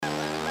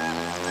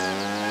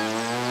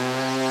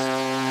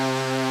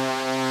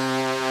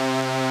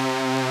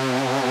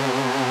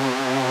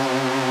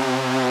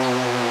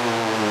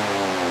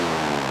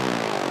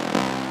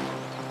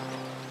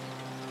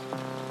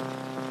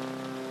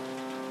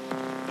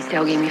Se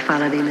alguém me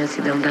fala da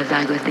imensidão das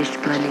águas deste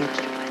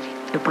planeta,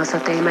 eu posso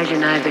até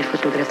imaginar ver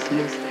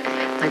fotografias,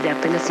 mas é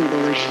apenas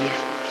simbologia.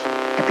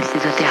 É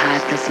preciso aterrar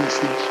para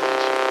sentir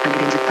a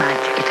grande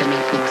parte que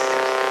também pulsa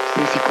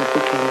nesse corpo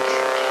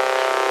quente.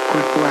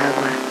 Corpo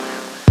água.